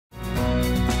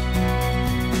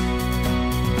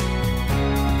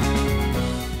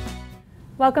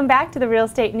Welcome back to the Real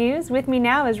Estate News. With me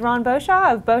now is Ron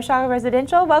Boshaw of Boshaw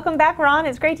Residential. Welcome back, Ron.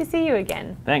 It's great to see you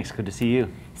again. Thanks. Good to see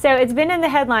you. So it's been in the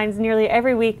headlines nearly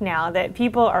every week now that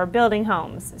people are building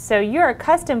homes. So you're a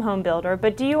custom home builder,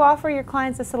 but do you offer your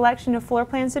clients a selection of floor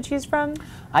plans to choose from?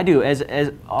 I do.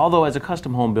 Although as a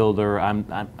custom home builder,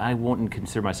 I wouldn't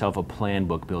consider myself a plan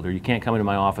book builder. You can't come into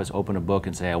my office, open a book,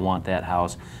 and say, I want that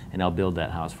house, and I'll build that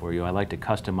house for you. I like to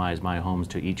customize my homes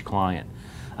to each client.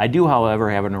 I do,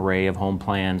 however, have an array of home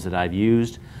plans that I've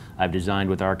used. I've designed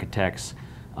with architects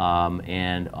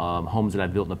and homes that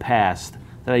I've built in the past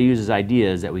that I use as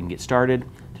ideas that we can get started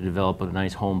to develop a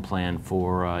nice home plan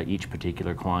for each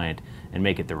particular client and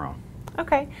make it their own.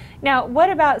 Okay. Now, what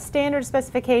about standard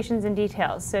specifications and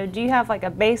details? So do you have like a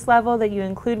base level that you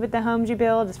include with the homes you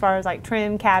build as far as like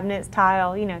trim, cabinets,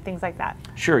 tile, things like that?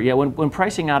 Sure, yeah. When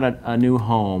pricing out a new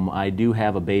home, I do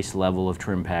have a base level of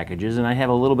trim packages, and I have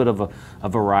a little bit of a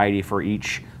variety for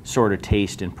each sort of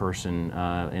taste and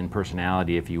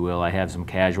personality, if you will. I have some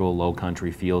casual, low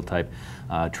country feel type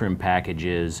trim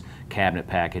packages, cabinet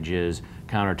packages,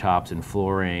 countertops and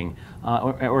flooring,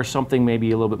 or something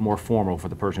maybe a little bit more formal for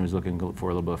the person who's looking for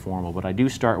a little bit formal. But I do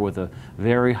start with a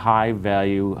very high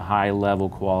value, high level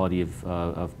quality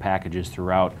of packages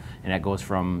throughout, and that goes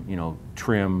from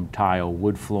trim, tile,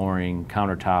 wood flooring,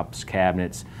 countertops,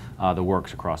 cabinets, the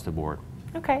works across the board.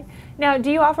 Okay. Now, do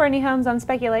you offer any homes on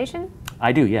speculation?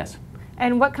 I do, yes.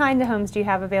 And what kind of homes do you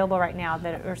have available right now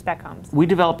that are spec homes? We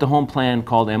developed a home plan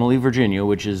called Emily, Virginia,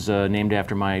 which is named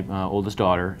after my oldest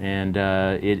daughter, and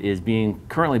it is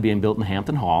currently being built in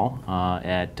Hampton Hall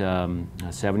at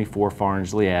 74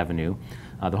 Farnsley Avenue.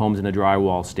 The home's in the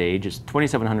drywall stage. It's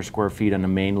 2,700 square feet on the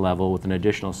main level with an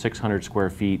additional 600 square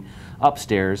feet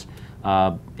upstairs.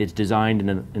 It's designed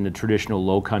in the traditional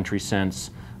low country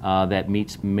sense. That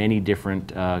meets many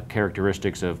different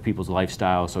characteristics of people's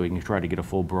lifestyle, so you can try to get a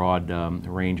full broad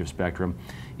range of spectrum.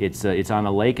 It's on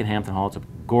a lake in Hampton Hall. It's a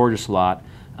gorgeous lot,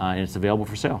 and it's available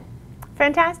for sale.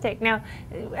 Fantastic. Now,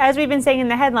 as we've been saying in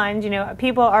the headlines,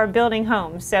 people are building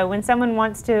homes. So when someone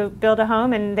wants to build a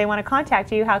home and they want to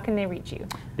contact you, how can they reach you?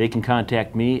 They can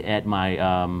contact me at my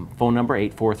phone number,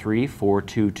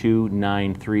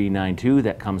 843-422-9392.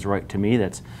 That comes right to me.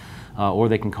 Or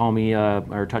they can call me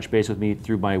or touch base with me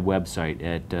through my website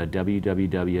at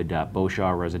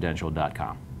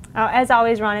www.boshawresidential.com. As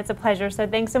always, Ron, it's a pleasure. So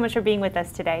thanks so much for being with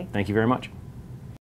us today. Thank you very much.